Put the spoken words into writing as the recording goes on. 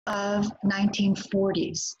of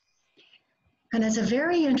 1940s. And it's a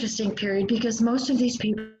very interesting period because most of these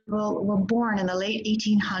people were born in the late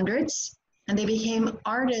 1800s, and they became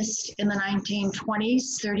artists in the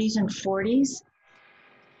 1920s, 30s, and 40s.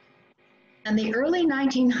 And the early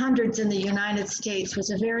 1900s in the United States was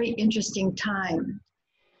a very interesting time.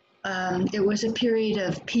 It was a period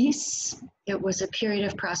of peace. It was a period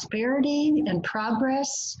of prosperity and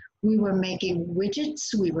progress. We were making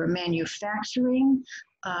widgets. We were manufacturing.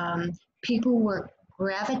 People were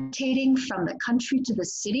gravitating from the country to the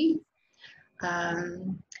city.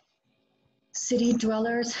 City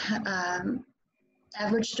dwellers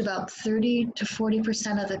averaged about 30 to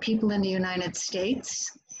 40% of the people in the United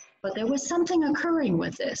States. But there was something occurring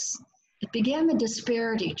with this. It began the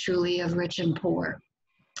disparity, truly, of rich and poor.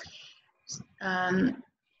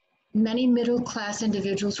 Many middle-class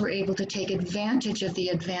individuals were able to take advantage of the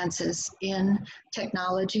advances in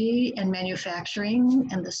technology and manufacturing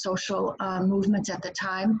and the social movements at the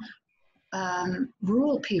time.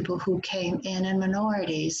 Rural people who came in and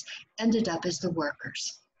minorities ended up as the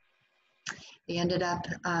workers. They ended up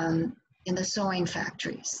in the sewing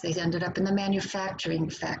factories. They ended up in the manufacturing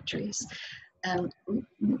factories. And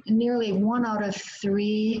nearly 1 out of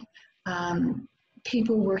 3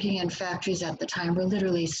 people working in factories at the time were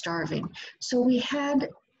literally starving. So we had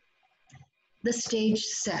the stage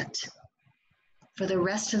set for the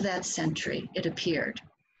rest of that century, it appeared.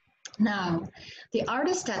 Now, the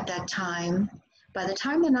artist at that time, by the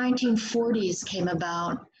time the 1940s came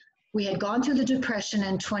about, we had gone through the Depression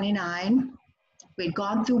in 29, we'd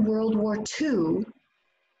gone through World War II,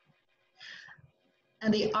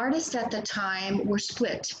 and the artists at the time were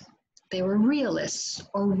split. They were realists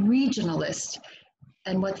or regionalists.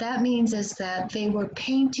 And what that means is that they were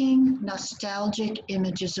painting nostalgic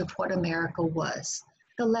images of what America was,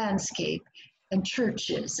 the landscape and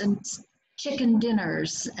churches and chicken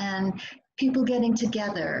dinners and people getting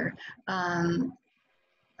together,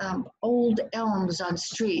 old elms on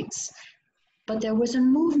streets. But there was a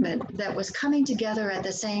movement that was coming together at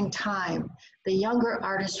the same time. The younger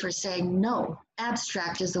artists were saying, no,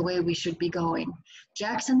 abstract is the way we should be going.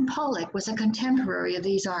 Jackson Pollock was a contemporary of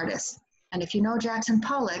these artists. And if you know Jackson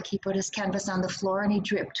Pollock, he put his canvas on the floor and he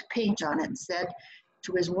dripped paint on it and said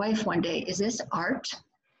to his wife one day, is this art?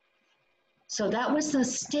 So that was the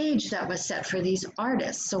stage that was set for these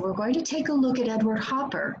artists. So we're going to take a look at Edward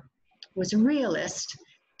Hopper, who was a realist,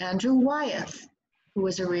 Andrew Wyeth, who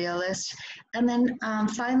was a realist, and then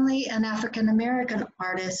finally an African-American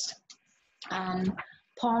artist,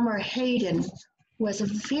 Palmer Hayden, who has a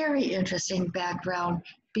very interesting background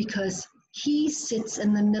because he sits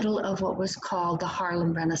in the middle of what was called the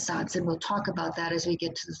Harlem Renaissance, and we'll talk about that as we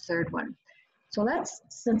get to the third one. So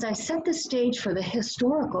since I set the stage for the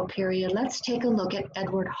historical period, let's take a look at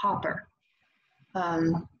Edward Hopper.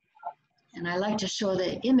 And I like to show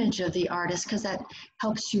the image of the artist because that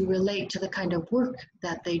helps you relate to the kind of work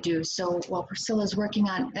that they do. So while Priscilla's working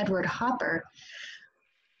on Edward Hopper,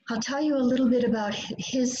 I'll tell you a little bit about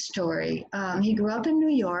his story. He grew up in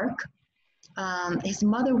New York. His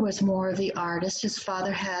mother was more of the artist. His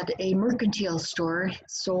father had a mercantile store,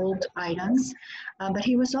 sold items, but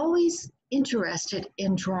he was always interested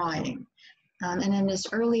in drawing. And in his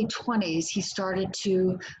early 20s, he started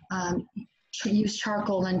to use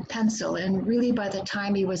charcoal and pencil. And really by the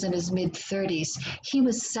time he was in his mid-30s, he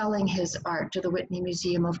was selling his art to the Whitney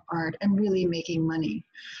Museum of Art and really making money.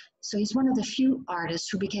 So he's one of the few artists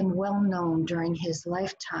who became well-known during his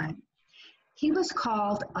lifetime. He was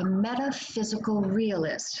called a metaphysical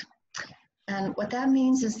realist. And what that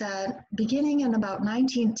means is that beginning in about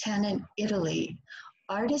 1910 in Italy,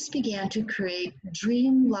 artists began to create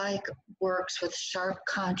dreamlike works with sharp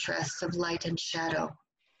contrasts of light and shadow.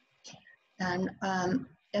 And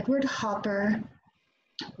Edward Hopper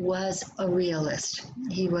was a realist.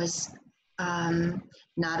 He was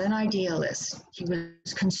not an idealist. He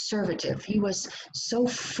was conservative. He was so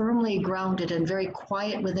firmly grounded and very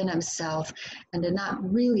quiet within himself and did not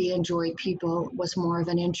really enjoy people, was more of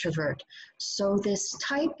an introvert. So this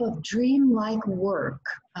type of dreamlike work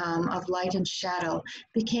of light and shadow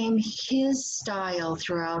became his style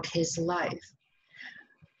throughout his life.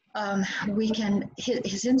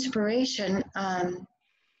 His inspiration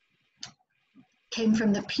came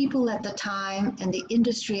from the people at the time and the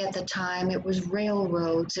industry at the time. It was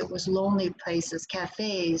railroads, it was lonely places,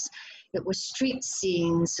 cafes, it was street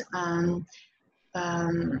scenes,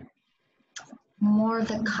 more of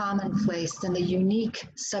the commonplace than the unique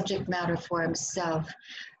subject matter for himself.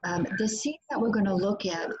 The scene that we're going to look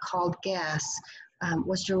at, called Gas,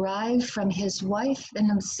 was derived from his wife and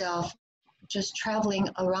himself just traveling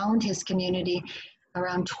around his community,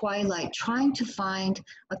 around twilight, trying to find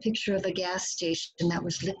a picture of a gas station that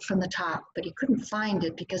was lit from the top, but he couldn't find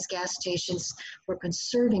it because gas stations were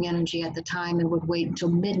conserving energy at the time and would wait until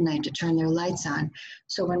midnight to turn their lights on.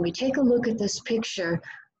 So when we take a look at this picture,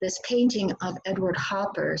 this painting of Edward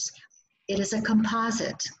Hopper's, it is a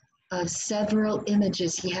composite of several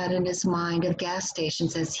images he had in his mind of gas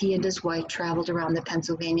stations as he and his wife traveled around the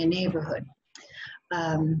Pennsylvania neighborhood.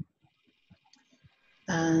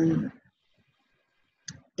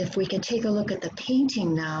 If we can take a look at the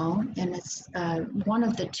painting now, and it's one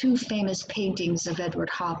of the two famous paintings of Edward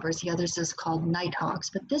Hopper's, the others is called Nighthawks,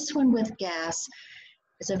 but this one with gas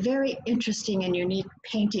is a very interesting and unique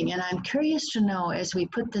painting, and I'm curious to know, as we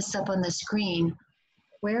put this up on the screen,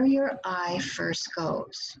 where your eye first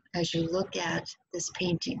goes as you look at this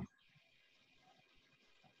painting.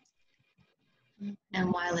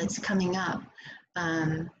 And while it's coming up,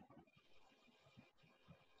 I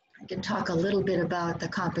can talk a little bit about the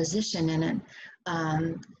composition in it.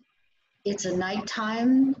 It's a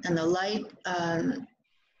nighttime, and the light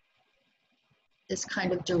is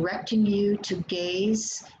kind of directing you to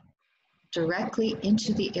gaze directly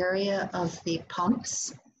into the area of the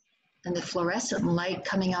pumps, and the fluorescent light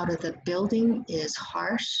coming out of the building is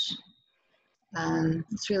harsh.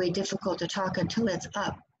 It's really difficult to talk until it's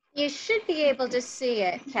up. You should be able to see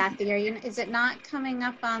it, Kathy. Is it not coming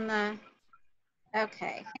up on the?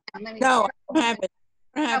 Okay. Let me no, I don't have it.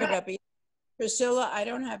 I don't have it up. Priscilla, I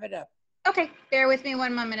don't have it up. Okay, bear with me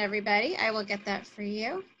one moment, everybody. I will get that for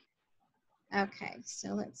you. Okay, so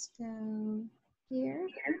let's go here.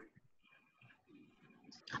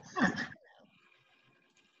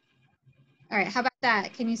 All right, how about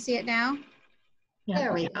that? Can you see it now? Yeah.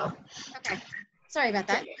 There we go. Okay, sorry about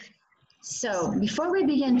that. So before we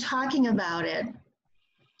begin talking about it,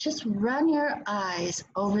 just run your eyes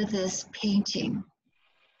over this painting.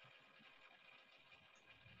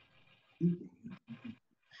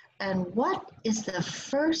 And what's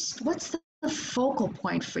the focal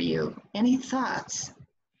point for you? Any thoughts?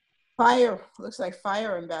 Fire. Looks like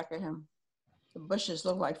fire in back of him. The bushes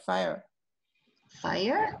look like fire.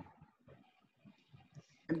 Fire?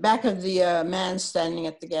 In back of the man standing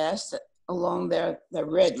at the gas, along there, the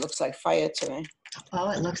red looks like fire to me. Oh,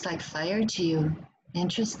 it looks like fire to you.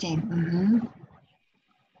 Interesting. Mm-hmm.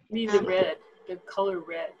 Me, the red, the color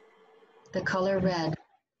red. The color red.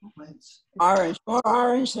 Orange, more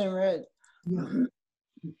orange than red. Mm-hmm.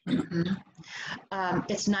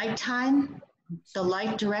 It's nighttime. The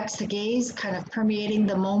light directs the gaze, kind of permeating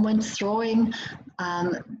the moment, throwing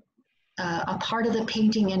a part of the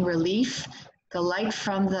painting in relief. The light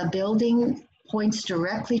from the building points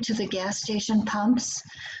directly to the gas station pumps.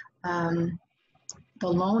 The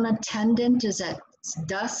lone attendant is at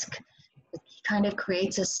dusk. It kind of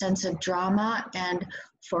creates a sense of drama. And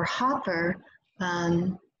for Hopper,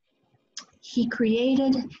 he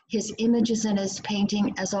created his images in his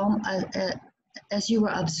painting as you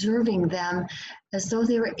were observing them, as though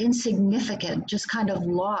they were insignificant, just kind of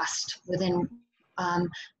lost within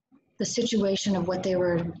the situation of what they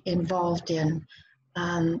were involved in.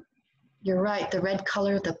 You're right, the red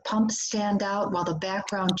color, the pumps stand out, while the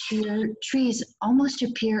background trees almost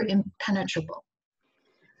appear impenetrable.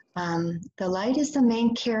 The light is the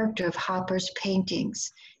main character of Hopper's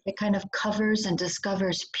paintings. It kind of covers and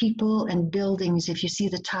discovers people and buildings. If you see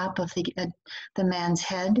the top of the man's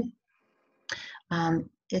head,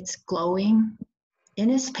 it's glowing. In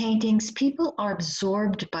his paintings, people are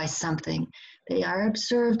absorbed by something. They are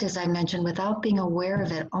observed, as I mentioned, without being aware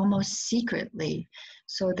of it, almost secretly.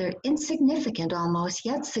 So they're insignificant almost,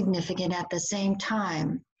 yet significant at the same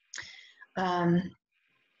time.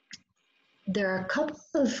 There are a couple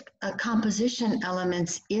of composition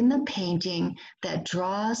elements in the painting that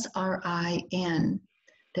draws our eye in.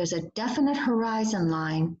 There's a definite horizon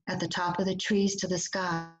line at the top of the trees to the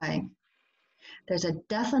sky. There's a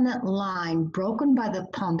definite line broken by the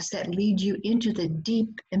pumps that lead you into the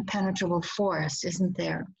deep, impenetrable forest, isn't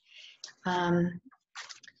there?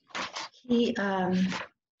 He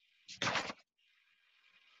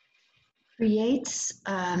creates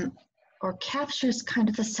or captures kind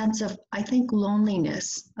of a sense of, I think,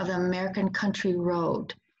 loneliness of the American country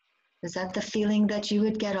road. Is that the feeling that you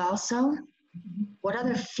would get also? What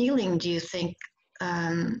other feeling do you think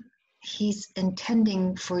he's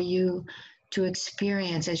intending for you to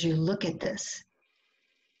experience as you look at this?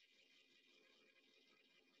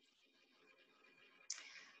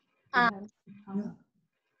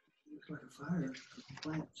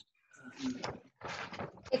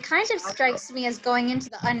 It kind of strikes me as going into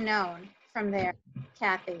the unknown from there,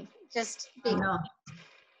 Kathy. Just being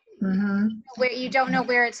where you don't know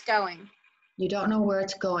where it's going. You don't know where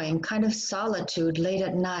it's going, kind of solitude late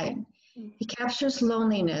at night. He captures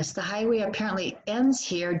loneliness. The highway apparently ends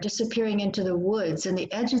here, disappearing into the woods, and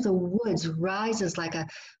the edge of the woods rises like a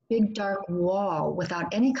big dark wall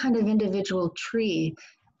without any kind of individual tree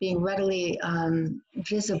being readily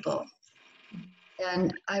visible.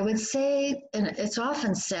 And I would say, and it's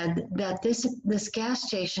often said, that this gas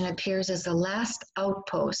station appears as the last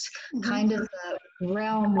outpost, kind of the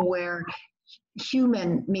realm where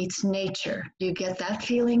human meets nature. Do you get that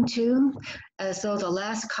feeling too? As though the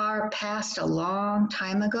last car passed a long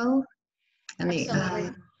time ago? And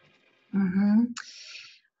Absolutely.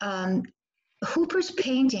 Hooper's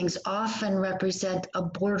paintings often represent a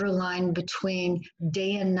borderline between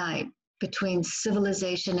day and night, between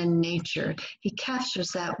civilization and nature. He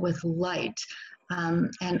captures that with light.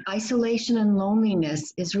 And isolation and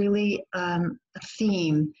loneliness is really a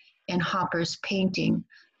theme in Hopper's painting.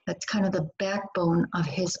 That's kind of the backbone of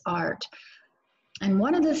his art. And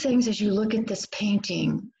one of the things as you look at this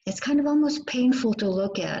painting, it's kind of almost painful to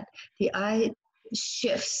look at. The eye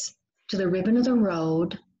shifts to the ribbon of the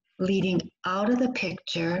road leading out of the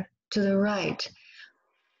picture to the right.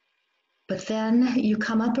 But then you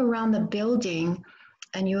come up around the building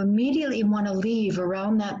and you immediately want to leave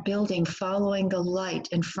around that building, following the light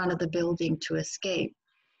in front of the building to escape.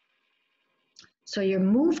 So you're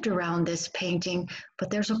moved around this painting, but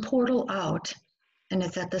there's a portal out, and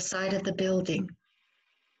it's at the side of the building.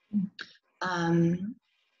 Do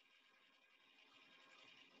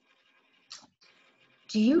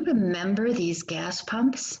you remember these gas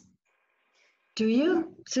pumps? Do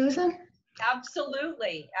you, Susan?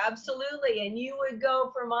 Absolutely, absolutely. And you would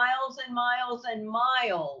go for miles and miles and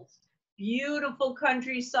miles. Beautiful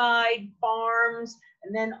countryside, farms,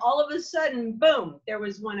 and then all of a sudden, boom, there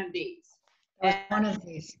was one of these. And one of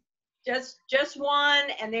these. Just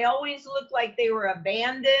one, and they always looked like they were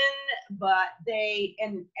abandoned, but they,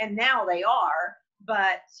 and now they are,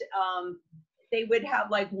 but they would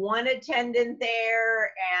have like one attendant there,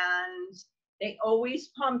 and they always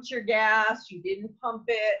pumped your gas. You didn't pump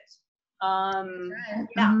it.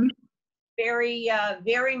 Right. Yeah,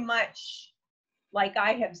 very much like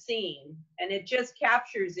I have seen, and it just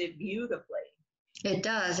captures it beautifully. It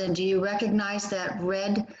does. And do you recognize that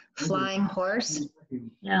red flying horse?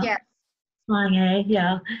 Yeah. Yes. Flying A,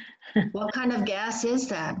 yeah. What kind of gas is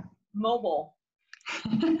that? Mobile.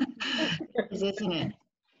 Isn't it?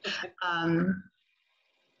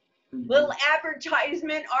 Little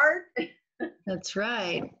advertisement art. That's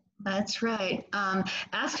right. That's right.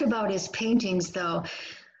 Asked about his paintings, though.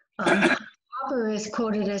 Hopper is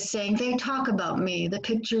quoted as saying, "They talk about me. The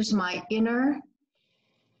picture's my inner,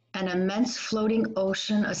 an immense floating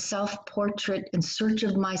ocean, a self-portrait in search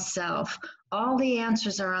of myself. All the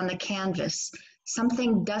answers are on the canvas.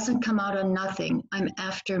 Something doesn't come out of nothing. I'm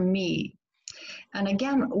after me." And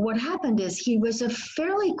again, what happened is he was a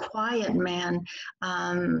fairly quiet man.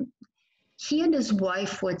 He and his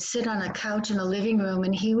wife would sit on a couch in a living room,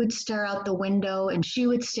 and he would stare out the window and she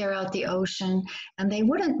would stare out the ocean, and they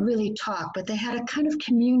wouldn't really talk, but they had a kind of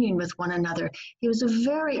communion with one another. He was a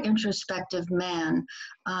very introspective man,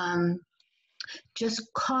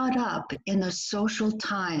 just caught up in the social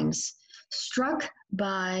times, struck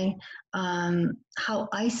by how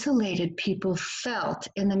isolated people felt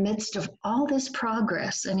in the midst of all this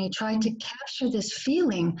progress. And he tried to capture this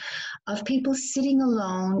feeling of people sitting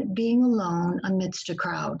alone, being alone amidst a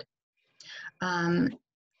crowd.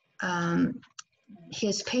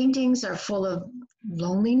 His paintings are full of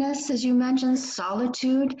loneliness, as you mentioned,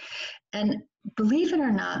 solitude, and believe it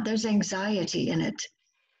or not, there's anxiety in it.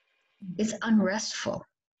 It's unrestful.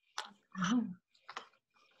 Wow.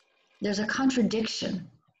 There's a contradiction.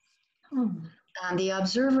 The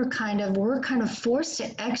observer we're kind of forced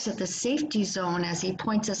to exit the safety zone as he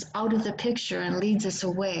points us out of the picture and leads us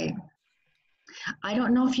away. I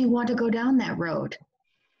don't know if you want to go down that road.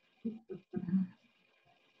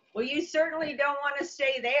 Well, you certainly don't want to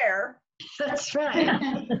stay there. That's right.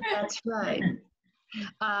 That's right.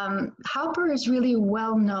 Hopper is really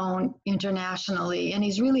well known internationally, and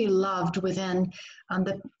he's really loved within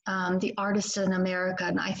the artists in America,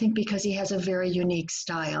 and I think because he has a very unique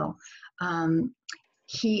style.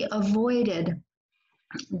 He avoided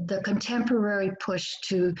the contemporary push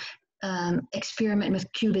to experiment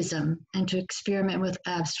with cubism and to experiment with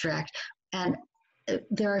abstract. And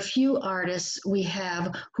there are a few artists we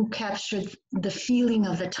have who captured the feeling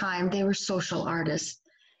of the time. They were social artists.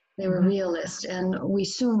 They were realists, and we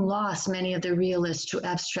soon lost many of the realists to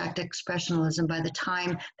abstract expressionism by the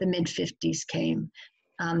time the mid-50s came.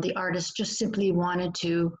 The artists just simply wanted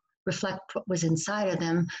to reflect what was inside of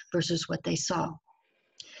them versus what they saw.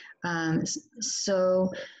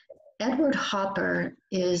 So Edward Hopper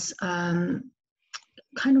is kind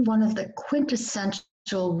of one of the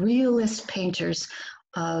quintessential realist painters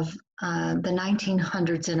of the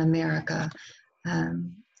 1900s in America.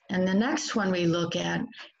 And the next one we look at,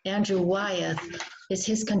 Andrew Wyeth, is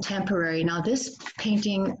his contemporary. Now this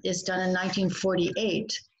painting is done in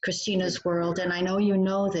 1948, Christina's World, and I know you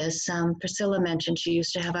know this. Priscilla mentioned she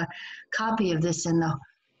used to have a copy of this in the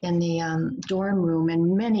dorm room,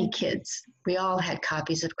 and many kids, we all had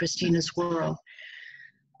copies of Christina's World.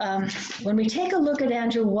 When we take a look at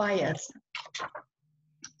Andrew Wyeth,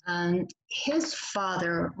 his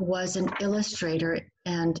father was an illustrator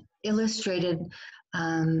and illustrated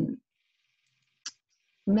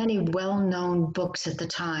many well-known books at the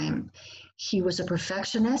time. He was a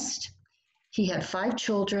perfectionist. He had 5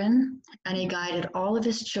 children, and he guided all of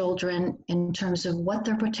his children in terms of what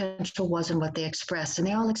their potential was and what they expressed, and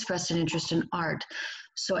they all expressed an interest in art.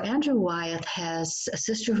 So Andrew Wyeth has a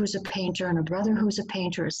sister who's a painter and a brother who's a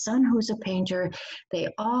painter, a son who's a painter. They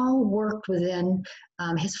all worked within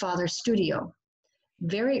his father's studio.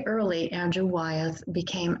 Very early, Andrew Wyeth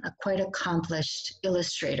became a quite accomplished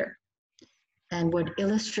illustrator and would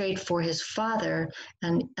illustrate for his father,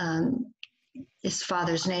 and his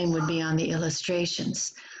father's name would be on the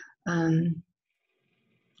illustrations.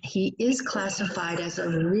 He is classified as a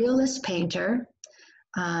realist painter,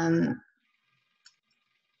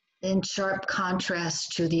 in sharp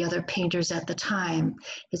contrast to the other painters at the time.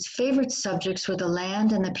 His favorite subjects were the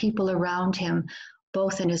land and the people around him,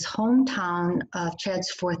 both in his hometown of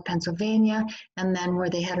Chadsworth, Pennsylvania, and then where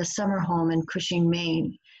they had a summer home in Cushing,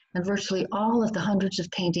 Maine. And virtually all of the hundreds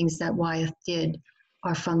of paintings that Wyeth did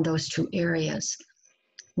are from those 2 areas.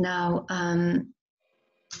 Now,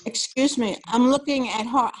 Excuse me, I'm looking at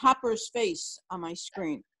Hopper's face on my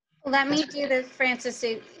screen. Let me do this, Francis.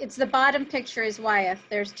 It's the bottom picture is Wyeth.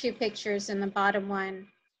 There's 2 pictures in the bottom one.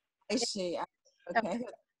 I see. Okay.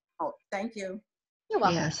 Oh, thank you. You're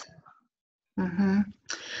welcome. yes.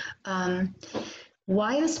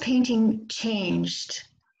 Wyeth's painting changed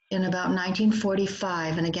in about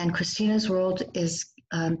 1945, and again, Christina's World is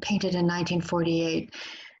painted in 1948.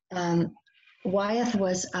 Wyeth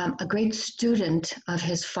was a great student of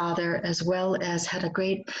his father, as well as had a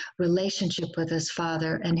great relationship with his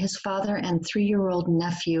father. And his father and 3-year-old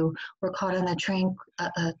nephew were caught on a train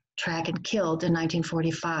track and killed in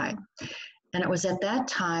 1945. And it was at that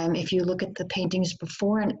time, if you look at the paintings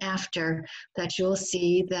before and after, that you'll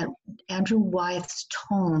see that Andrew Wyeth's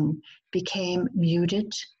tone became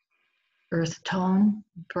muted, earth tone,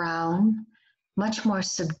 brown, much more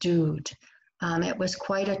subdued. It was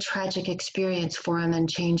quite a tragic experience for him and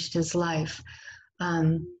changed his life.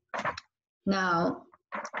 Now,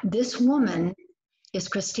 this woman is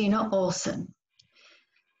Christina Olson.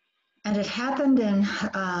 And it happened in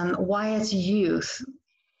Wyeth's youth,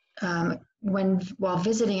 while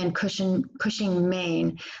visiting in Cushing,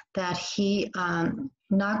 Maine, that he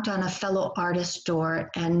knocked on a fellow artist's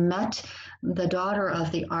door and met the daughter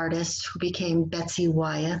of the artist, who became Betsy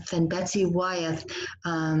Wyeth. And Betsy Wyeth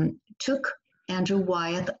took Andrew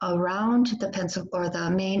Wyeth around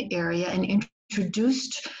the Maine area and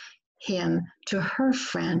introduced him to her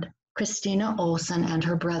friend, Christina Olson, and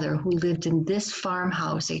her brother, who lived in this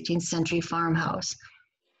farmhouse, 18th century farmhouse.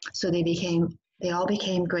 So they all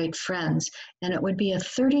became great friends, and it would be a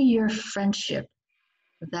 30-year friendship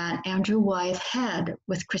that Andrew Wyeth had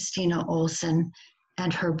with Christina Olson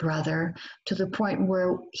and her brother, to the point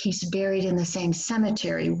where he's buried in the same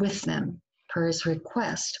cemetery with them per his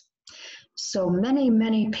request. So many,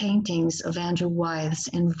 many paintings of Andrew Wyeth's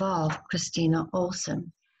involve Christina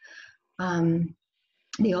Olson.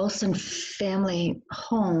 The Olson family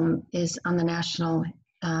home is on the National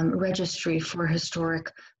Registry for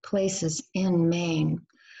Historic Places in Maine.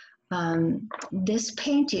 This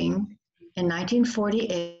painting in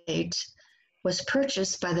 1948 was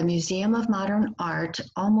purchased by the Museum of Modern Art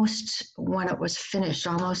almost when it was finished,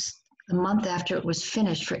 almost a month after it was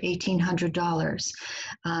finished, for $1,800.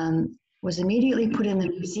 Was immediately put in the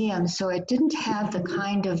museum, so it didn't have the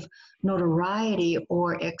kind of notoriety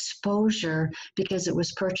or exposure because it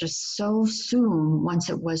was purchased so soon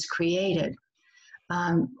once it was created.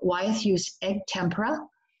 Wyeth used egg tempera,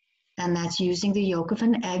 and that's using the yolk of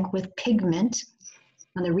an egg with pigment.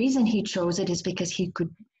 And the reason he chose it is because he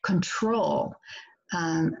could control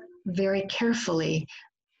very carefully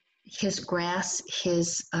his grass,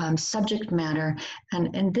 his subject matter.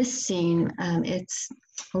 And in this scene, it's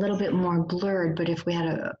a little bit more blurred, but if we had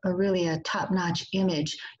a really top-notch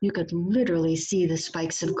image, you could literally see the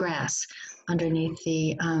spikes of grass underneath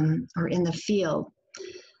or in the field.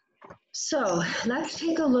 So let's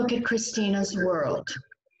take a look at Christina's World.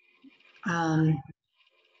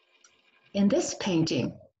 In this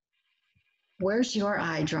painting, where's your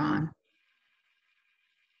eye drawn?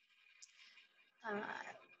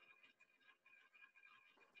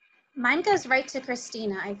 Mine goes right to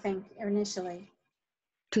Christina, I think, initially.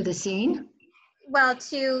 To the scene? Well,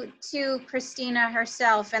 to Christina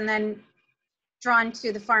herself, and then drawn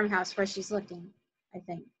to the farmhouse where she's looking, I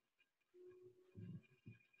think.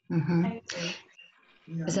 Mm-hmm. I agree.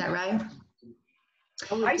 Is that right?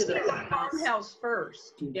 I went I to see the farmhouse. farmhouse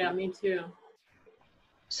first. Yeah, me too.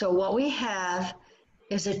 So what we have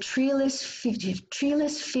is a treeless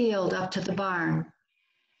field up to the barn.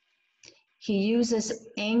 He uses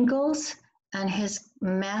angles and his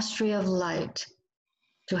mastery of light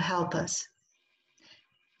to help us.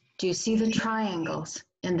 Do you see the triangles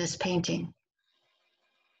in this painting?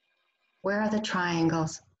 Where are the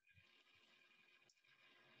triangles?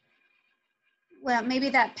 Well, maybe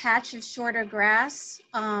that patch of shorter grass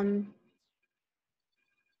comes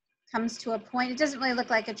to a point. It doesn't really look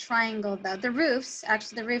like a triangle though. The roofs,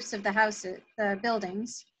 actually the roofs of the houses, the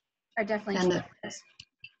buildings are definitely And triangles.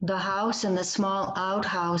 the house and the small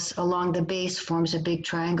outhouse along the base forms a big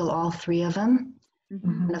triangle, all three of them.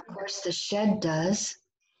 Mhm. And of course the shed does.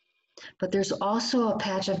 But there's also a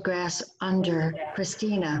patch of grass under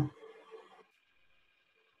Christina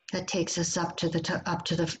that takes us up to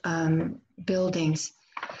the buildings.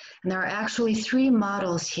 And there are actually three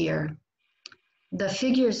models here. The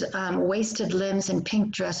figure's wasted limbs and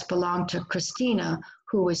pink dress belong to Christina,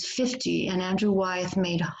 who was 50, and Andrew Wyeth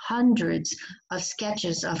made hundreds of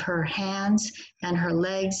sketches of her hands and her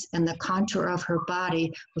legs and the contour of her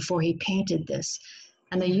body before he painted this.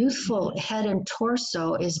 And the youthful head and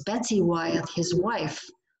torso is Betsy Wyeth, his wife,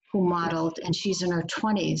 who modeled, and she's in her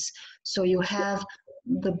 20s. So you have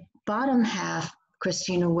the bottom half,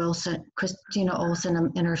 Christina Olson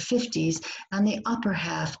in her 50s, and the upper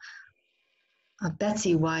half,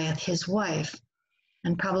 Betsy Wyeth, his wife.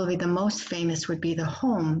 And probably the most famous would be the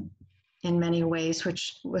home in many ways,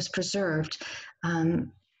 which was preserved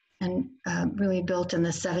and really built in the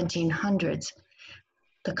 1700s.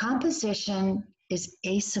 The composition is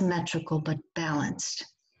asymmetrical but balanced.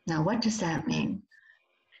 Now, what does that mean?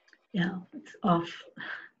 Yeah, it's off.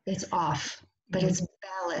 It's off, but it's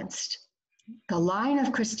balanced. The line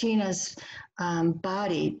of Christina's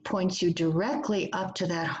body points you directly up to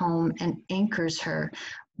that home and anchors her.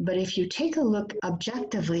 But if you take a look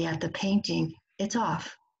objectively at the painting, it's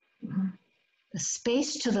off. Mhm. The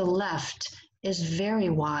space to the left is very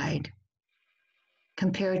wide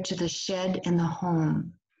compared to the shed and the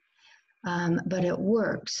home. But it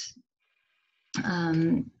works.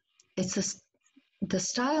 The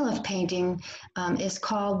style of painting is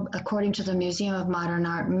called, according to the Museum of Modern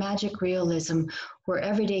Art, magic realism, where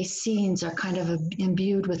everyday scenes are kind of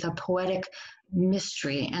imbued with a poetic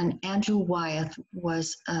mystery. And Andrew Wyeth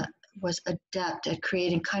was adept at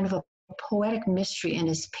creating kind of a poetic mystery in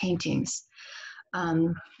his paintings.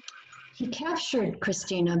 He captured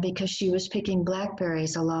Christina because she was picking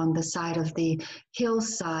blackberries along the side of the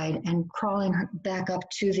hillside and crawling back up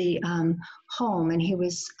to the home. And he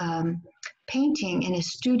was painting in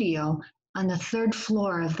his studio on the third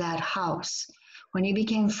floor of that house. When he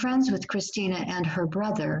became friends with Christina and her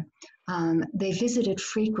brother, they visited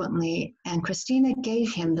frequently, and Christina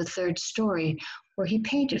gave him the third story where he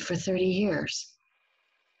painted for 30 years.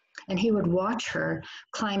 And he would watch her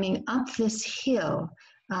climbing up this hill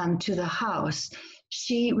to the house.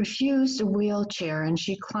 She refused a wheelchair and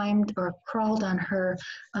she climbed or crawled on her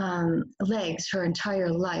legs her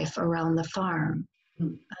entire life around the farm.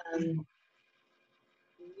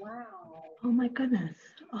 Wow. Oh my goodness.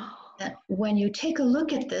 Oh. When you take a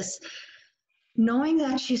look at this, knowing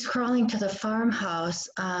that she's crawling to the farmhouse,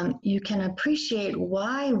 you can appreciate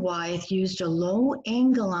why Wyeth used a low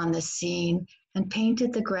angle on the scene and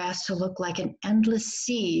painted the grass to look like an endless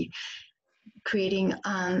sea, creating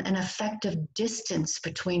an effect of distance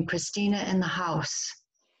between Christina and the house.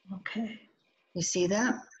 Okay. You see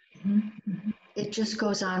that? Mm-hmm. It just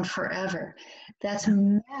goes on forever. That's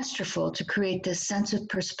masterful to create this sense of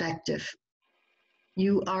perspective.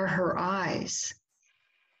 You are her eyes.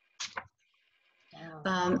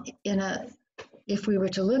 If we were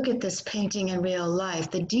to look at this painting in real life,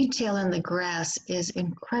 the detail in the grass is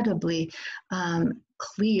incredibly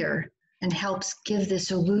clear and helps give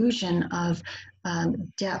this illusion of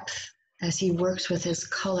depth as he works with his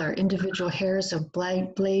color. Individual hairs and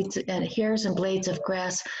blades of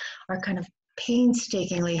grass are kind of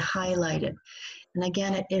painstakingly highlighted. And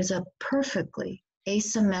again, it is a perfectly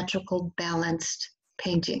asymmetrical, balanced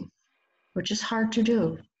painting, which is hard to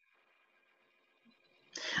do.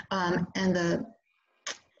 And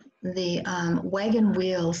the wagon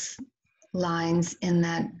wheels lines in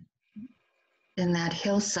that in that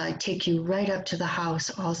hillside take you right up to the house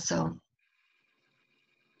also.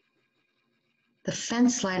 The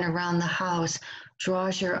fence line around the house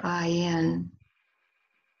draws your eye in.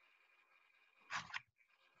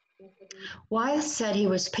 Wyeth said he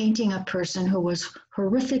was painting a person who was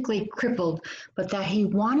horrifically crippled, but that he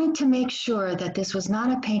wanted to make sure that this was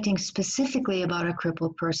not a painting specifically about a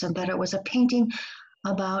crippled person, that it was a painting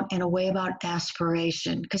about, in a way, about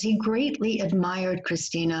aspiration, because he greatly admired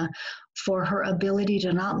Christina for her ability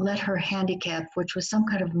to not let her handicap, which was some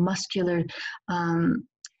kind of muscular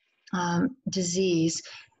disease,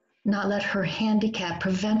 not let her handicap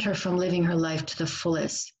prevent her from living her life to the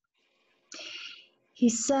fullest. He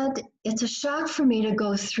said, it's a shock for me to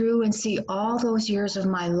go through and see all those years of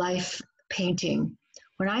my life painting.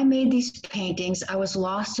 When I made these paintings, I was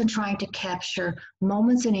lost in trying to capture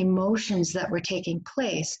moments and emotions that were taking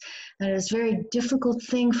place. And it is a very difficult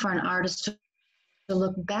thing for an artist to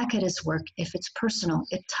look back at his work if it's personal.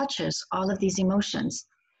 It touches all of these emotions.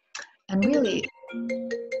 And really,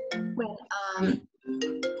 when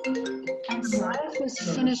Wyeth was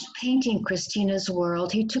finished painting Christina's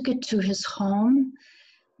world, he took it to his home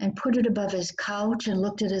and put it above his couch and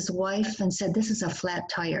looked at his wife and said, this is a flat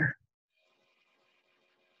tire.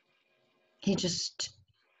 He just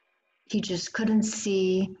couldn't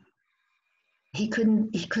see, he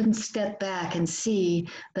couldn't step back and see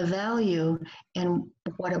the value in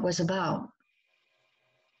what it was about.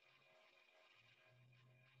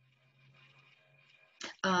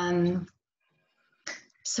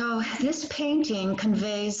 So this painting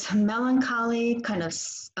conveys melancholy, kind of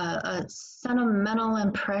a sentimental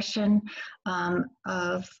impression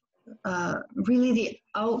of really the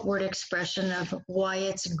outward expression of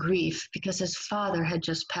Wyeth's grief, because his father had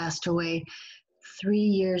just passed away 3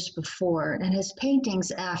 years before, and his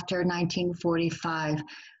paintings after 1945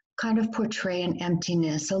 kind of portray an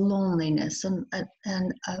emptiness, a loneliness, and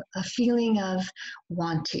a feeling of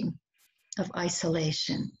wanting, of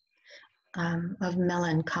isolation. Of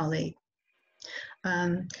melancholy.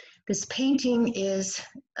 This painting is,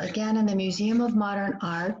 again, in the Museum of Modern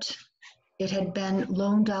Art. It had been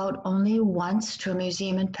loaned out only once to a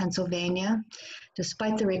museum in Pennsylvania.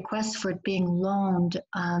 Despite the request for it being loaned,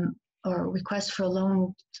 or request for a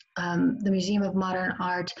loan, the Museum of Modern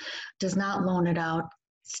Art does not loan it out,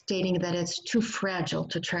 stating that it's too fragile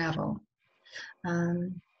to travel.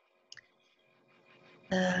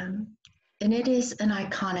 And it is an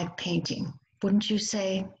iconic painting, wouldn't you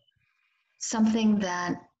say? Something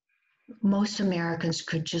that most Americans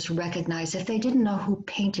could just recognize. If they didn't know who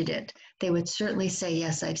painted it, they would certainly say,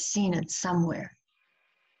 yes, I've seen it somewhere.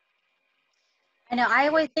 I know, I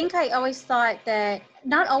always thought that,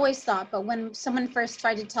 not always thought, but when someone first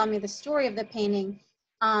tried to tell me the story of the painting,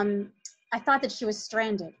 I thought that she was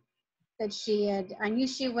stranded, that I knew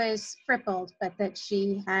she was crippled, but that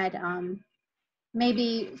she had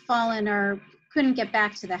maybe fallen or couldn't get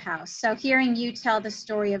back to the house. So hearing you tell the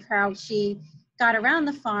story of how she got around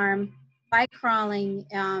the farm by crawling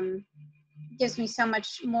gives me so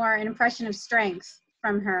much more an impression of strength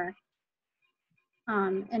from her.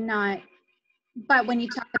 But when you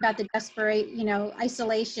talk about the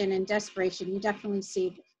isolation and desperation, you definitely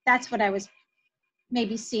see, that's what I was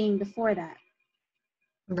maybe seeing before that.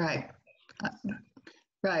 Right.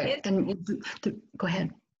 Right. Go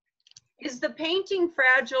ahead. Is the painting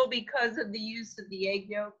fragile because of the use of the egg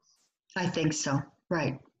yolks? I think so.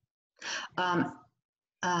 Right. And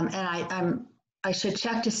I should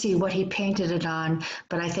check to see what he painted it on,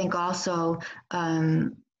 but I think also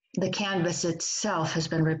the canvas itself has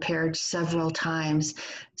been repaired several times.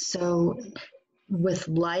 So with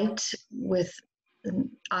light, with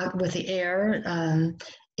the air,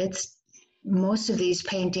 most of these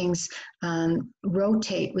paintings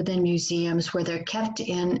rotate within museums where they're kept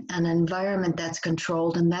in an environment that's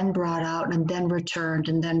controlled and then brought out and then returned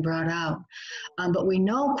and then brought out. But we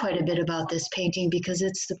know quite a bit about this painting because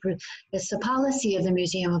it's the policy of the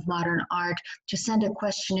Museum of Modern Art to send a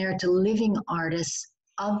questionnaire to living artists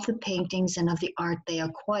of the paintings and of the art they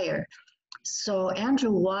acquire. So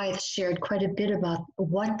Andrew Wyeth shared quite a bit about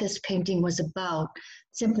what this painting was about,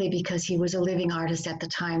 simply because he was a living artist at the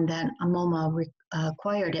time that MoMA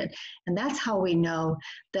acquired it. And that's how we know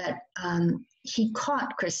that he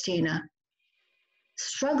caught Christina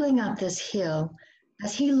struggling up this hill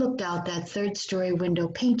as he looked out that third-story window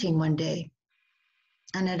painting one day,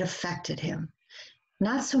 and it affected him.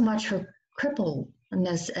 Not so much her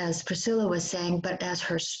crippledness, as Priscilla was saying, but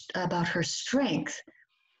about her strength,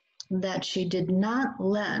 that she did not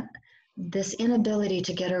let this inability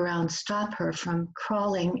to get around stop her from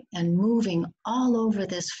crawling and moving all over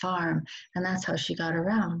this farm, and that's how she got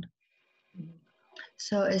around.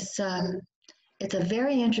 So it's a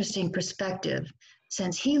very interesting perspective,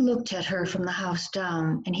 since he looked at her from the house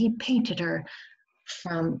down and he painted her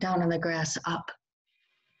from down on the grass up.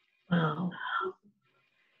 Wow.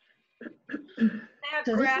 That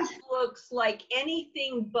So grass looks like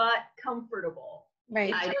anything but comfortable.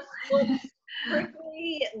 Right. It just looks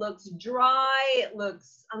prickly, it looks dry, it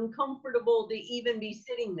looks uncomfortable to even be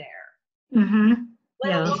sitting there, Mm-hmm.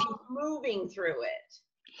 let Yeah. alone moving through it.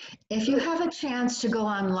 If you have a chance to go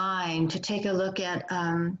online to take a look at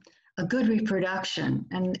a good reproduction,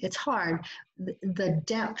 and it's hard, the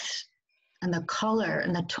depth and the color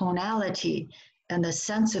and the tonality and the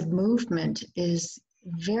sense of movement is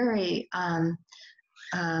very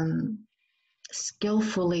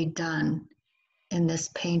skillfully done in this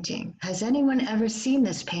painting. Has anyone ever seen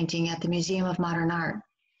this painting at the Museum of Modern Art?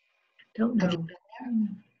 Don't Have you know.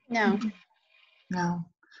 been No. there? No.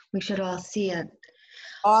 We should all see it.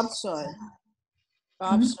 Bob saw it.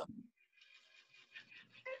 Bob saw it.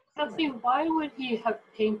 Kathleen, why would he have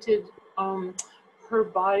painted her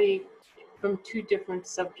body from two different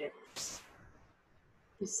subjects?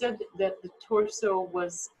 He said that the torso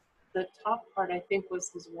was, the top part I think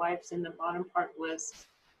was his wife's and the bottom part was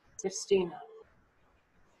Christina.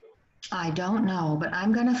 I don't know, but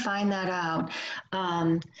I'm going to find that out.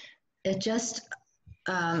 It just,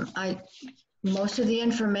 most of the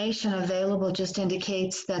information available just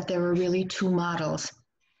indicates that there were really two models,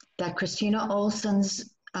 that Christina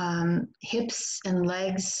Olsen's hips and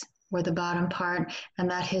legs were the bottom part, and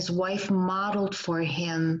that his wife modeled for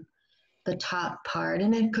him the top part.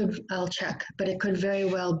 And it could, I'll check, but it could very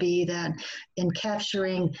well be that in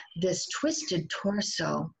capturing this twisted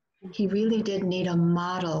torso, he really did need a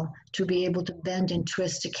model to be able to bend and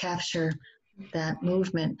twist to capture that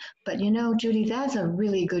movement. But you know, Judy, that's a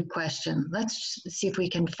really good question. Let's see if we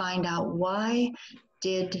can find out, why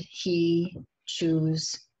did he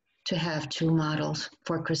choose to have two models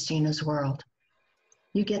for Christina's world?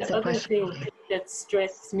 You get The the other question. thing that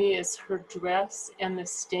strikes me is her dress and the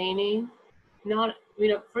staining. Not, you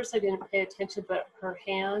know, at first I didn't pay attention, but her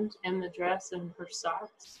hand and the dress and her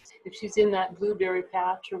socks. If she's in that blueberry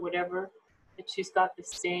patch or whatever, that she's got the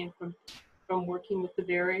stain from working with the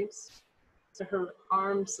berries. So her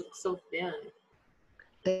arms look so thin.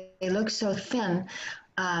 They look so thin.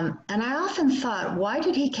 And I often thought, why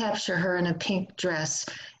did he capture her in a pink dress?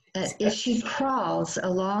 If she crawls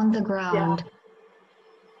along the ground,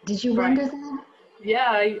 did you wonder that?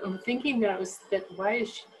 Yeah, I'm thinking that why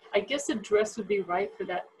is she, I guess a dress would be right for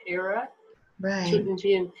that era. Right. Shouldn't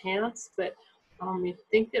be in pants, but you'd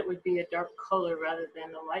think that would be a dark color rather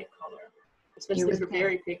than a light color, especially for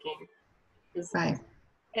berry picking. Right.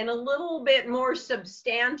 And a little bit more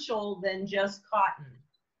substantial than just cotton.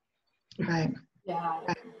 Right. Yeah.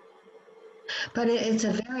 Right. But it's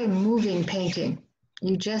a very moving painting.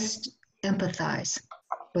 You just empathize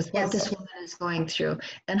with what this woman is going through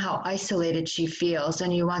and how isolated she feels,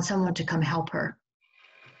 and you want someone to come help her.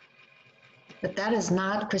 But that is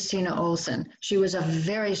not Christina Olsen. She was a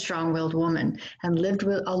very strong-willed woman and lived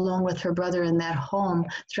alone with her brother in that home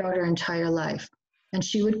throughout her entire life. And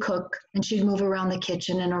she would cook, and she'd move around the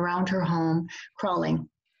kitchen and around her home, crawling.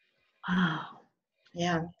 Wow.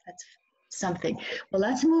 Yeah, that's something. Well,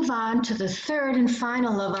 let's move on to the third and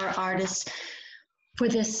final of our artists for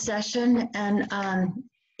this session. And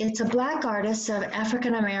it's a Black artist, an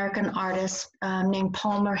African-American artist named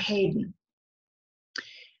Palmer Hayden.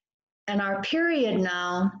 And our period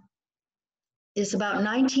now is about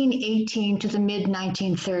 1918 to the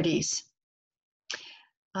mid-1930s.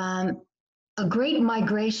 A great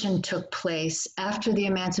migration took place after the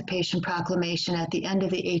Emancipation Proclamation at the end of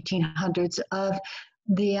the 1800s of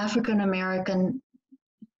the African American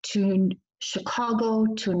to Chicago,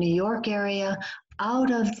 to New York area,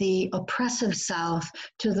 out of the oppressive South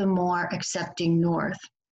to the more accepting North.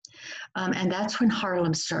 And that's when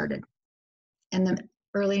Harlem started, in the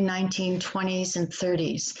early 1920s and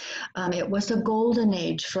 30s. It was a golden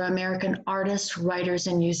age for American artists, writers,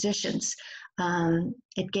 and musicians.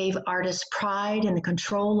 It gave artists pride and the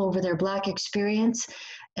control over their Black experience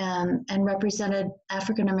and represented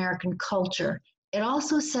African American culture. It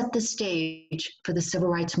also set the stage for the Civil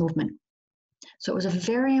Rights Movement. So it was a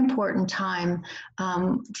very important time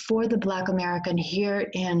for the Black American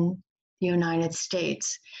here in the United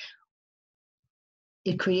States.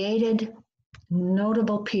 It created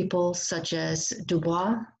notable people such as Du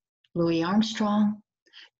Bois, Louis Armstrong,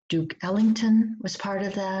 Duke Ellington was part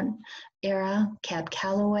of that era, Cab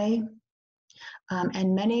Calloway,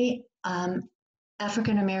 and many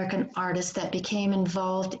African-American artists that became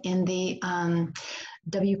involved in the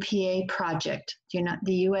WPA project, you know,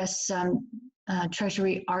 the U.S.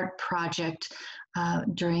 Treasury Art Project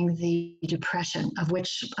during the Depression, of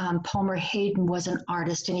which Palmer Hayden was an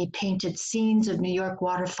artist, and he painted scenes of New York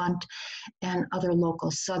waterfront and other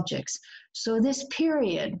local subjects. So this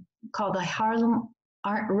period, called the Harlem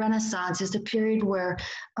Art Renaissance, is the period where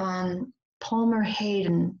Palmer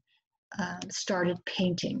Hayden started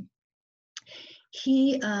painting.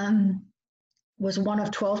 He was one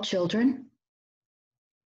of 12 children,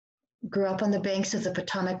 grew up on the banks of the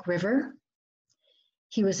Potomac River.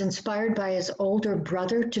 He was inspired by his older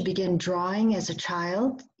brother to begin drawing as a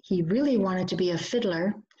child. He really wanted to be a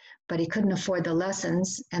fiddler, but he couldn't afford the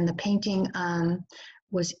lessons, and the painting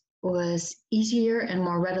was easier and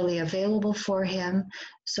more readily available for him.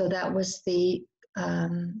 So that was the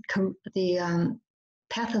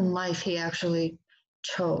path in life he actually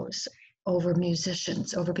chose over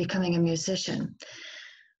becoming a musician.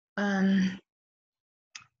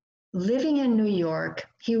 Living in New York,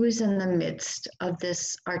 he was in the midst of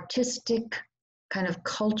this artistic, kind of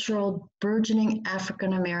cultural, burgeoning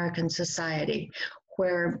African-American society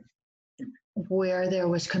where there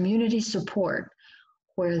was community support,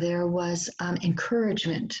 where there was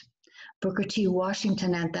encouragement. Booker T.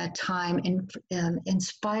 Washington at that time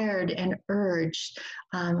inspired and urged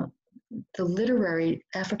the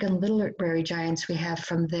African literary giants we have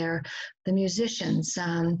from there, the musicians,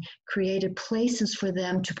 created places for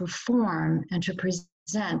them to perform and to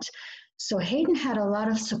present. So Hayden had a lot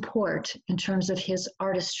of support in terms of his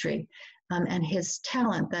artistry and his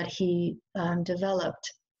talent that he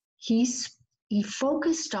developed. He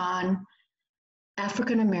focused on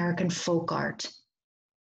African American folk art,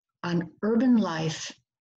 on urban life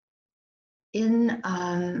in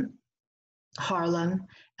Harlem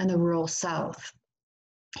and the rural South.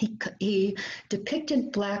 He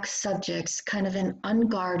depicted Black subjects kind of in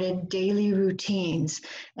unguarded daily routines,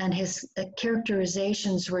 and his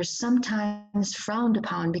characterizations were sometimes frowned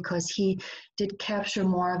upon because he did capture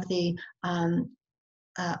more of the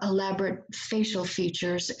elaborate facial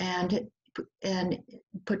features and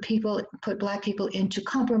put Black people into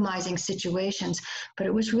compromising situations, but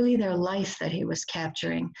it was really their life that he was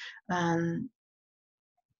capturing.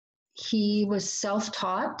 He was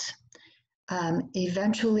self-taught,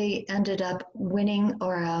 eventually ended up winning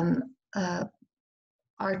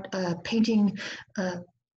painting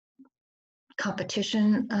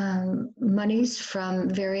competition monies from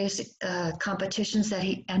various competitions that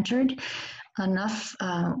he entered, enough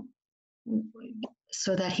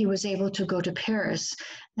so that he was able to go to Paris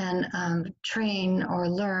and train or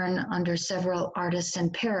learn under several artists in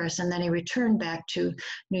Paris, and then he returned back to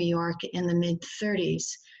New York in the mid-30s.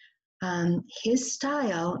 His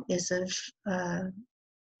style is of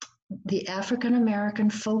the African-American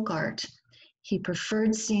folk art. He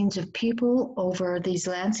preferred scenes of people over these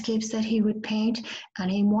landscapes that he would paint,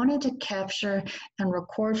 and he wanted to capture and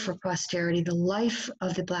record for posterity the life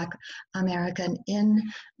of the Black American in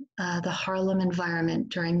the Harlem environment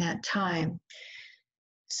during that time.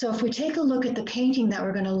 So if we take a look at the painting that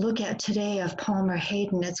we're going to look at today of Palmer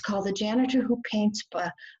Hayden, it's called The Janitor Who Paints,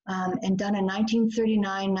 and done in 1939,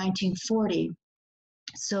 1940.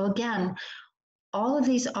 So again, all of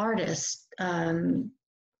these artists,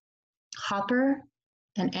 Hopper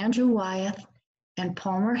and Andrew Wyeth and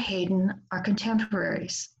Palmer Hayden, are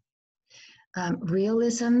contemporaries.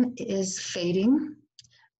 Realism is fading.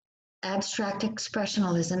 Abstract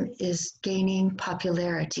expressionism is gaining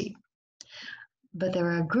popularity. But there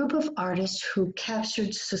are a group of artists who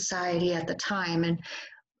captured society at the time, and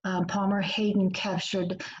Palmer Hayden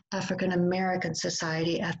captured African American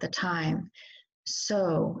society at the time.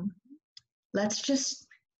 So let's just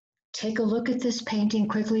take a look at this painting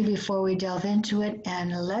quickly before we delve into it,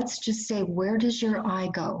 and let's just say, where does your eye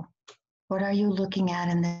go? What are you looking at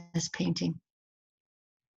in this painting?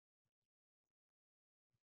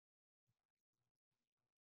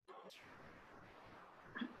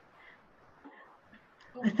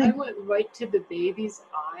 I went right to the baby's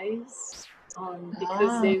eyes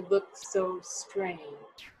because they look so strange.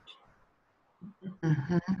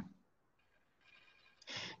 Mm-hmm.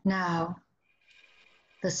 Now,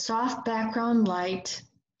 the soft background light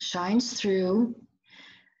shines through,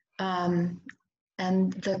 and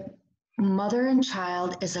the mother and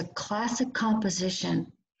child is a classic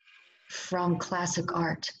composition from classic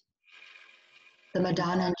art. The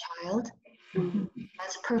Madonna and Child,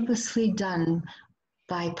 that's purposely done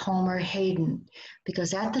by Palmer Hayden,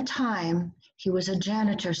 because at the time he was a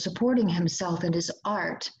janitor supporting himself in his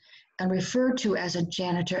art and referred to as a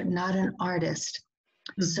janitor, not an artist.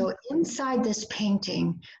 Mm-hmm. So inside this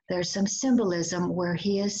painting, there's some symbolism where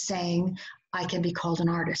he is saying, I can be called an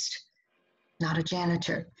artist, not a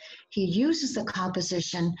janitor. He uses the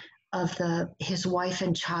composition of his wife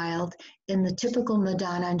and child in the typical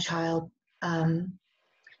Madonna and Child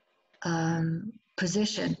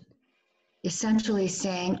position, essentially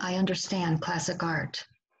saying, I understand classic art.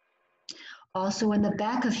 Also in the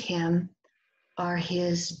back of him are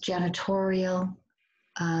his janitorial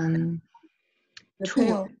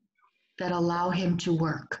tools that allow him to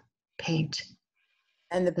work, paint.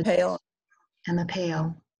 And the pail. And the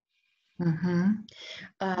pail.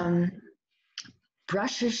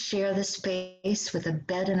 Brushes share the space with a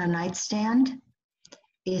bed and a nightstand.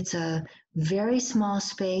 It's a very small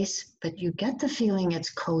space, but you get the feeling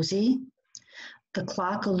it's cozy. The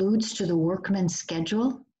clock alludes to the workman's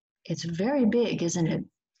schedule. It's very big, isn't it?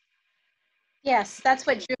 Yes, that's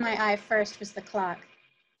what drew my eye first, was the clock.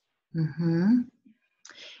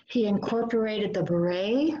 He incorporated the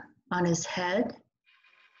beret on his head.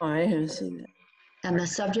 Oh, I haven't seen that. And the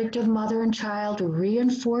subject of mother and child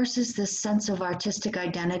reinforces this sense of artistic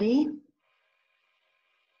identity.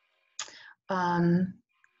 One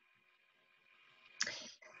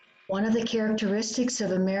of the characteristics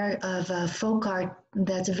of folk art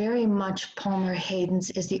that's very much Palmer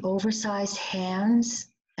Hayden's is the oversized hands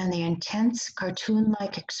and the intense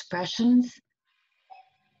cartoon-like expressions.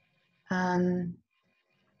 And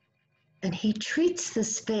he treats the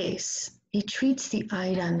space, he treats the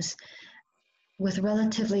items with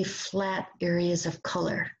relatively flat areas of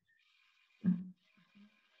color.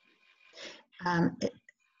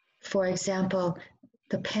 For example,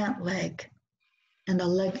 the pant leg and the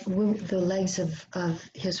legs of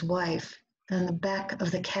his wife and the back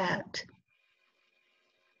of the cat.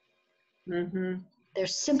 They're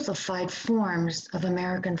simplified forms of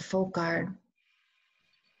American folk art.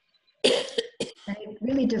 And he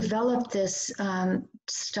really developed this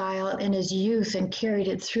style in his youth and carried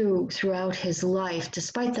it throughout his life,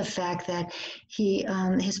 despite the fact that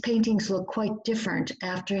his paintings look quite different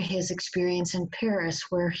after his experience in Paris,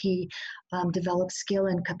 where he developed skill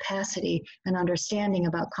and capacity and understanding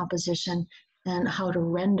about composition and how to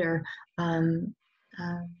render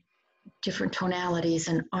different tonalities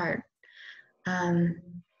in art.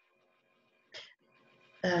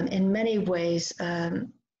 In many ways,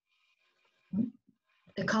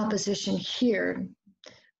 the composition here,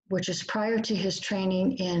 which is prior to his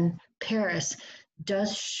training in Paris,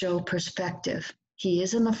 does show perspective. He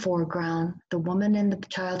is in the foreground, the woman and the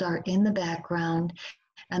child are in the background,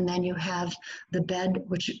 and then you have the bed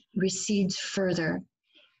which recedes further.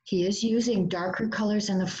 He is using darker colors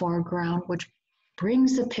in the foreground, which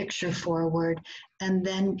brings the picture forward, and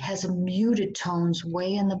then has muted tones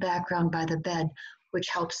way in the background by the bed, which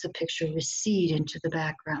helps the picture recede into the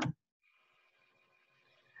background.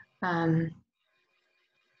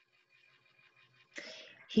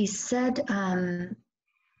 He said,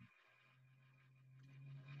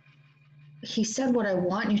 what I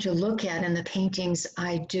want you to look at in the paintings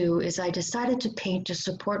I do is I decided to paint to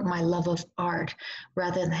support my love of art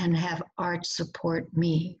rather than have art support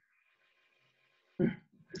me.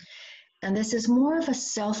 And this is more of a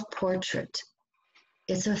self-portrait.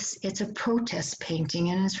 It's a protest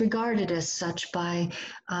painting, and it's regarded as such by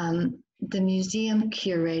the museum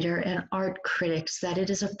curator and art critics, that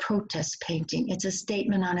it is a protest painting. It's a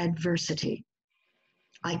statement on adversity.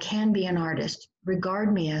 I can be an artist.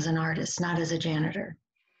 Regard me as an artist, not as a janitor.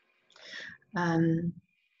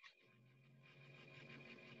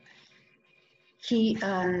 He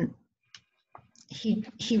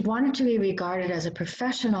wanted to be regarded as a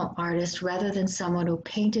professional artist rather than someone who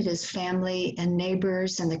painted his family and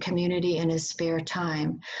neighbors and the community in his spare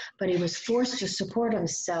time. But he was forced to support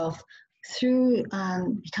himself through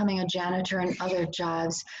becoming a janitor and other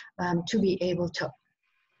jobs to be able to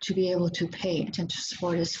paint and to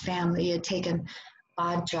support his family. He had taken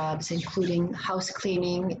odd jobs, including house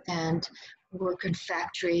cleaning and work in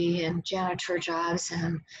factory and janitor jobs,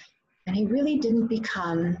 and he really didn't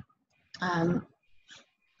become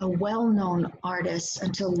a well-known artist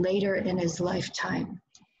until later in his lifetime.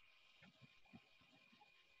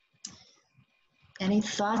 Any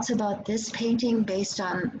thoughts about this painting based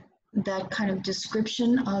on that kind of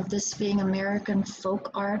description of this being American folk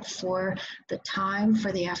art for the time,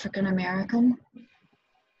 for the African American?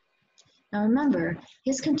 Now remember,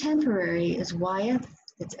 his contemporary is Wyeth,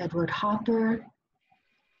 it's Edward Hopper,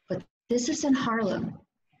 but this is in Harlem.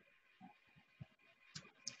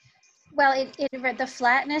 Well, the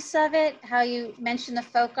flatness of it, how you mentioned the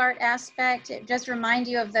folk art aspect, it does remind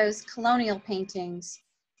you of those colonial paintings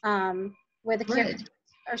where the characters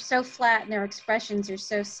are so flat and their expressions are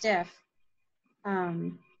so stiff.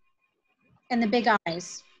 And the big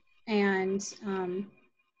eyes. And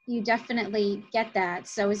you definitely get that.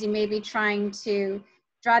 So is he maybe trying to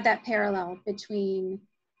draw that parallel between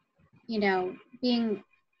you know, being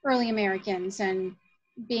early Americans and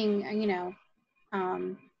being, you know,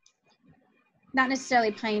 not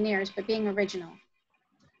necessarily pioneers, but being original.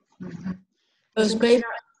 Mhm. Those So baby,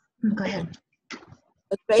 go ahead.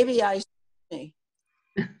 those baby eyes, me.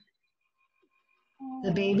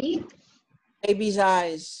 The baby? Baby's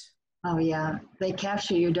eyes. Oh yeah, they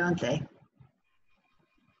capture you, don't they?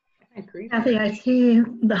 I agree. Kathy, I see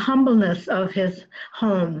the humbleness of his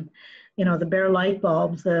home. You know, the bare light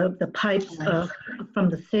bulbs, the pipes from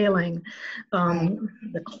the ceiling,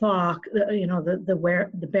 the clock, you know,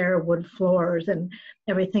 the bare wood floors, and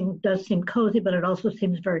everything does seem cozy, but it also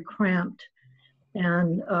seems very cramped.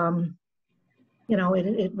 And you know,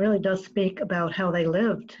 it really does speak about how they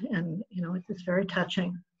lived, and you know, it's very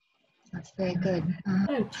touching. That's very good.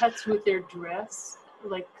 I'm touched with their dress,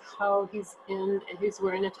 like how he's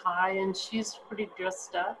wearing a tie and she's pretty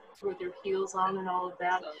dressed up with her heels on and all of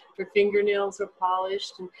that. Her fingernails are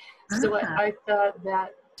polished, and so I thought that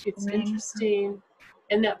it's interesting.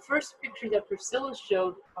 And that first picture that Priscilla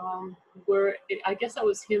showed, I guess that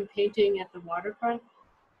was him painting at the waterfront.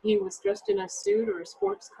 He was dressed in a suit or a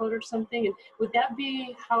sports coat or something. And would that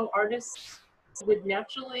be how artists would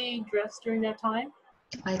naturally dress during that time?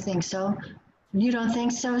 I think so. You don't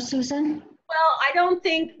think so, Susan? Well, I don't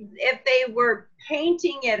think if they were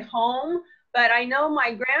painting at home, but I know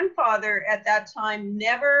my grandfather at that time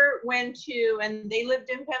never went to, and they lived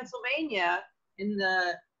in Pennsylvania, and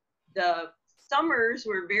the summers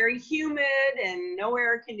were very humid and no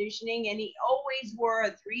air conditioning, and he always wore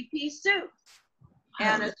a three-piece suit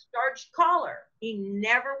and a starched collar. He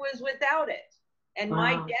never was without it. And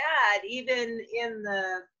my dad, even in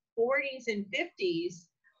the 40s and 50s,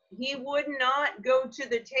 he would not go to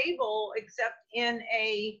the table except in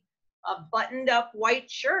a buttoned up white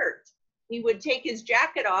shirt. He would take his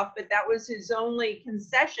jacket off, but that was his only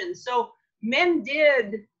concession. So men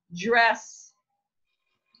did dress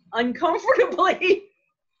uncomfortably.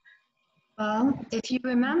 Well, if you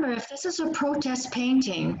remember, if this is a protest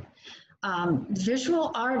painting,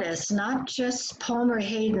 visual artists, not just Palmer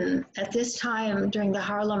Hayden, at this time during the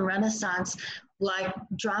Harlem Renaissance, like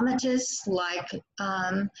dramatists, like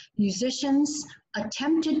musicians,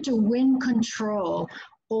 attempted to win control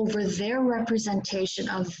over their representation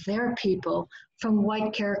of their people from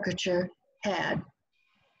white caricature had.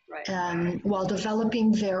 Right. While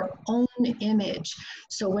developing their own image.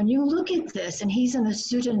 So when you look at this, and he's in a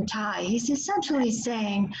suit and tie, he's essentially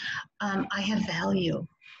saying, I have value.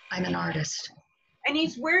 I'm an artist. And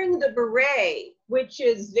he's wearing the beret, which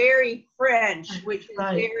is very French, which is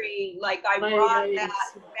very, like, I brought that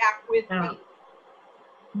back with me.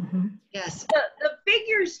 Mm-hmm. Yes. The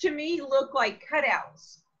figures to me look like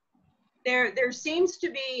cutouts. There seems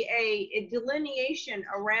to be a delineation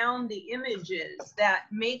around the images that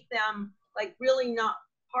make them like really not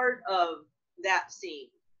part of that scene,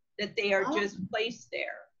 that they are just placed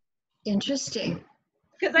there. Interesting.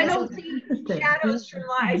 Because I don't see shadows from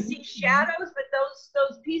light. I see shadows, but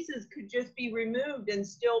those pieces could just be removed and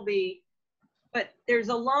still be, but there's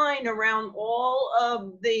a line around all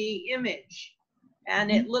of the image,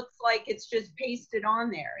 and it looks like it's just pasted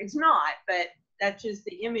on there. It's not, but that's just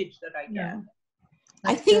the image that I get.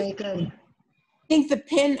 That's very good. I think the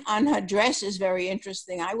pin on her dress is very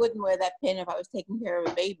interesting. I wouldn't wear that pin if I was taking care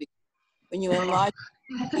of a baby. When you enlarge,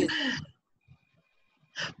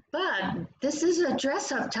 but this is a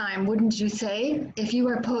dress-up time, wouldn't you say? If you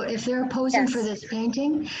were if they're posing for this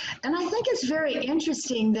painting, and I think it's very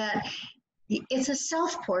interesting that it's a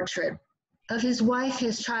self-portrait of his wife,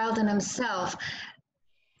 his child, and himself.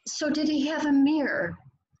 So did he have a mirror?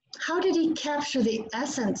 How did he capture the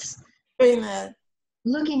essence?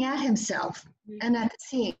 Looking at himself and at the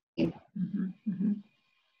scene.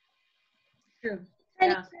 True.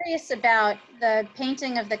 I'm curious about the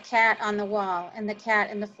painting of the cat on the wall and the cat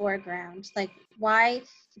in the foreground. Like, why,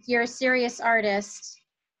 if you're a serious artist,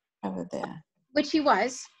 over there, which he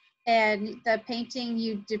was, and the painting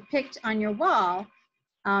you depict on your wall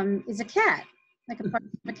is a cat, like a part of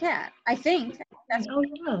a cat. I think. That's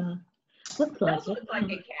yeah. Looks like it. Like a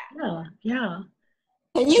cat. Yeah.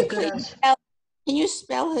 Can you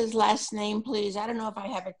spell his last name, please? I don't know if I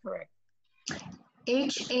have it correct.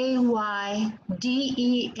 Hayden.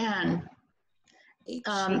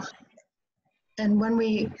 And when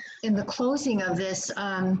we, in the closing of this,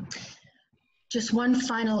 just one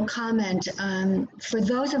final comment. For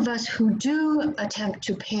those of us who do attempt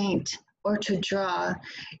to paint or to draw,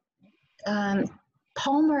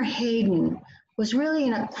 Palmer Hayden was really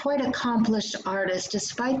a quite accomplished artist,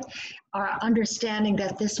 despite our understanding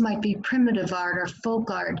that this might be primitive art or folk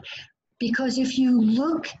art. Because if you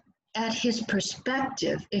look at his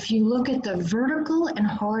perspective, if you look at the vertical and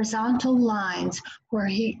horizontal lines where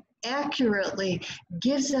he accurately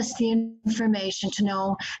gives us the information to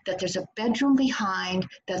know that there's a bedroom behind,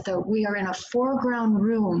 that we are in a foreground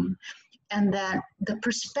room, and that the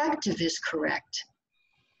perspective is correct.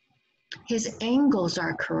 His angles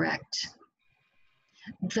are correct.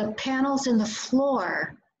 The panels in the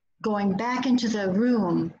floor going back into the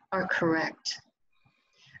room are correct.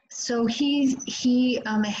 So he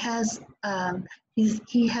has a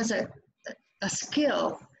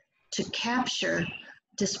skill to capture,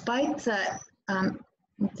 despite the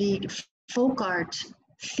folk art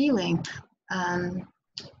feeling,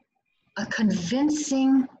 a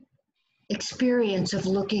convincing experience of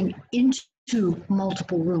looking into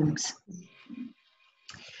multiple rooms.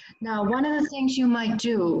 Now, one of the things you might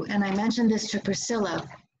do, and I mentioned this to Priscilla,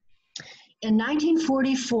 in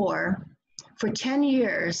 1944, for 10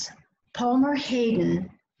 years, Palmer Hayden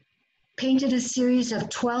painted a series of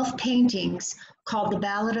 12 paintings called The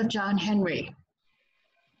Ballad of John Henry.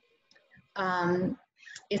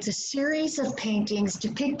 It's a series of paintings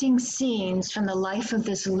depicting scenes from the life of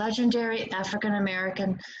this legendary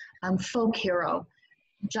African-American folk hero,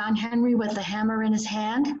 John Henry with the hammer in his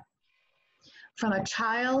hand, from a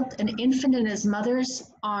child, an infant in his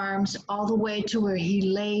mother's arms, all the way to where he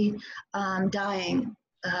lay dying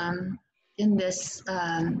in this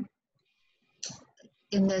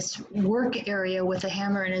work area with a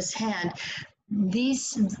hammer in his hand. The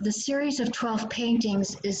series of 12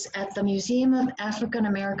 paintings is at the Museum of African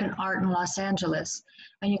American Art in Los Angeles.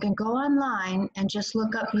 And you can go online and just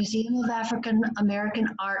look up Museum of African American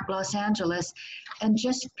Art, Los Angeles, and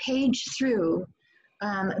just page through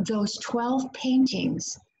those 12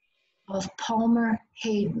 paintings of Palmer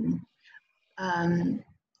Hayden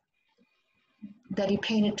that he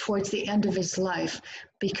painted towards the end of his life,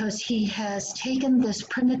 because he has taken this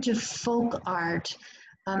primitive folk art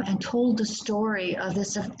and told the story of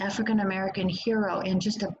this African-American hero in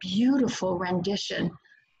just a beautiful rendition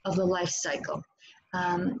of the life cycle.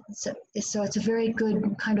 So it's a very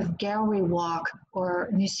good kind of gallery walk or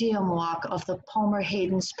museum walk of the Palmer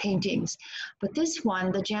Hayden's paintings. But this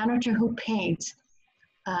one, The Janitor Who Paints,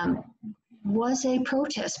 was a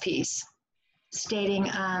protest piece stating,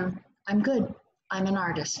 I'm good, I'm an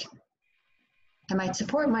artist. I might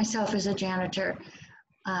support myself as a janitor,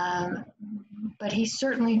 but he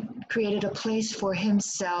certainly created a place for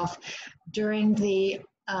himself during the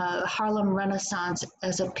Harlem Renaissance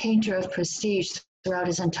as a painter of prestige throughout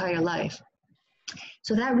his entire life.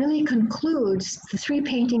 So that really concludes the 3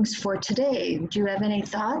 paintings for today. Do you have any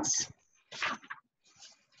thoughts?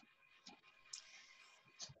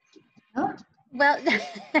 No? Well,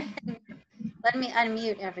 let me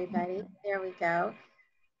unmute everybody. There we go.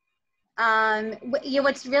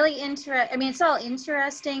 What's really interesting, I mean, it's all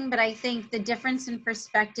interesting, but I think the difference in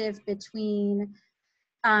perspective between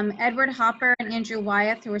Edward Hopper and Andrew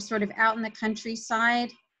Wyeth, who were sort of out in the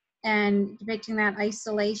countryside and depicting that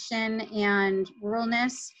isolation and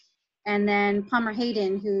ruralness, and then Palmer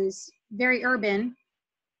Hayden, who's very urban,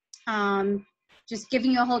 just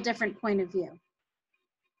giving you a whole different point of view.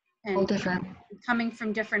 And Whole different. Coming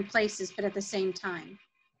from different places, but at the same time.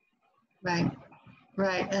 Right,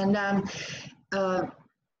 right. And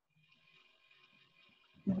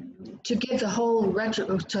to give the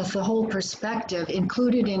whole perspective,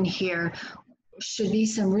 included in here should be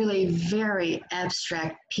some really very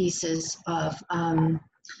abstract pieces of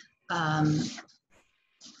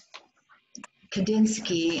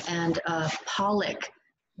Kandinsky and Pollock,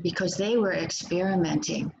 because they were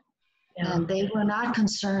experimenting. Yeah. And they were not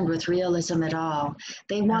concerned with realism at all.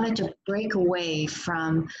 They wanted to break away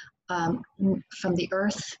from the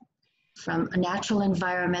earth, from natural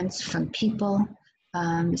environments, from people.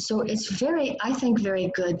 So it's I think very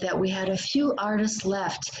good that we had a few artists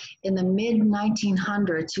left in the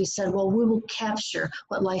mid-1900s who said, well, we will capture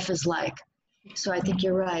what life is like. So I think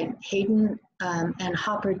you're right. Hayden and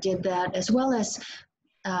Hopper did that, as well as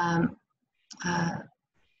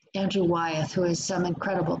Andrew Wyeth, who has some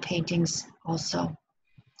incredible paintings also.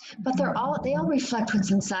 But they all reflect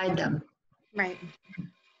what's inside them. Right.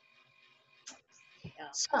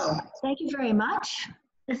 So thank you very much.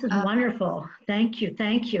 This is wonderful. Thank you.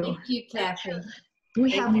 Thank you. Thank you, Kathy.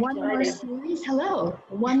 We have one more series. Hello.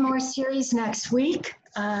 One more series next week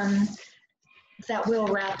that we'll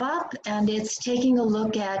wrap up, and it's taking a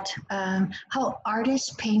look at how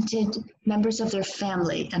artists painted members of their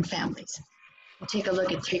family and families. We'll take a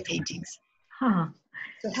look at 3 paintings. Huh.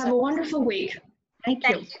 So have a wonderful week. Thank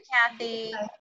you. Thank you, Kathy. Bye.